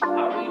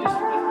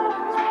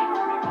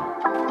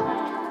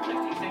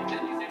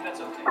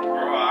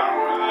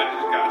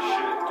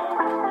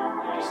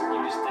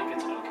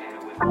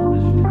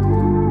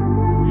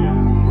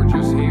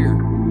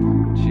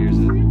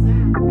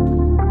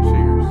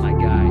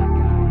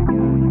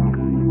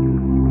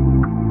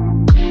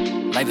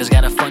Life has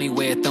got a funny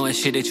way of throwing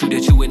shit at you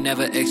that you would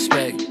never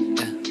expect.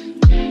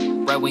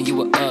 Right when you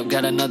were up,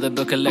 got another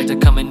bill collector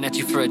coming at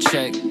you for a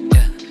check.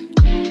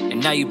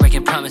 And now you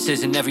breaking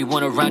promises and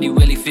everyone around you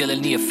really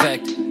feeling the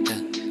effect.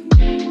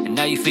 And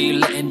now you feel you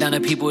letting down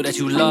the people that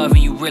you love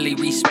and you really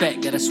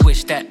respect. Gotta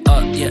switch that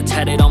up,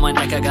 tatted on my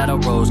neck I got a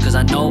rose. Cause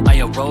I know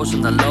I arose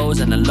from the lows,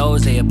 and the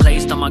lows they had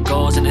placed on my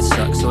goals, and it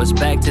sucks. So it's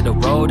back to the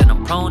road, and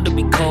I'm prone to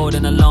be cold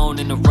and alone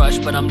in a rush,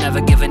 but I'm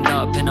never giving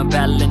up. And I'm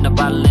battling the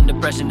bottle and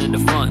depression in the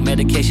front.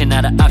 Medication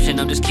not an option,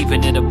 I'm just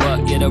keeping it a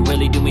buck. Yeah, they'll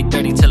really do me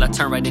dirty till I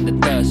turn right into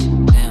dust.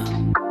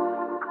 Damn,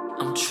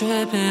 I'm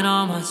tripping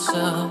on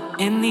myself.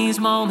 In these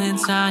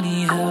moments I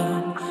need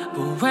help,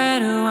 but where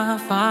do I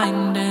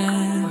find it?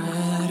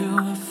 Where do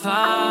I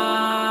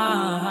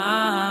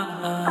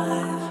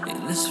find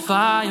in this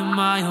fire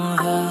my own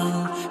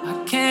hell?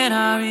 How can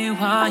I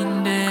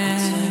rewind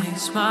it? It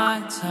takes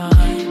my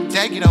time.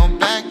 Take it on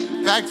back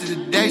to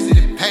the days that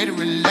it paid to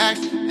relax.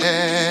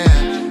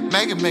 Yeah,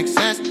 make it make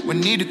sense. When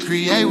need to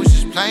create was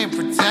just playing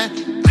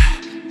pretend.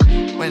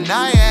 When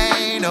I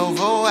ain't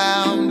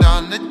overwhelmed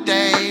on the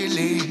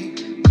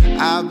daily,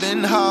 I've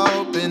been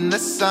hoping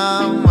that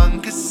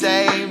someone could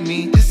save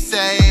me, to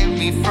save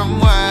me from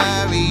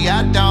worry.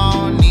 I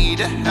don't need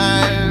to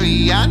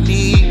hurry, I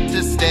need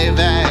to stay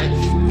back.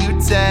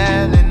 You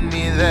telling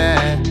me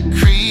that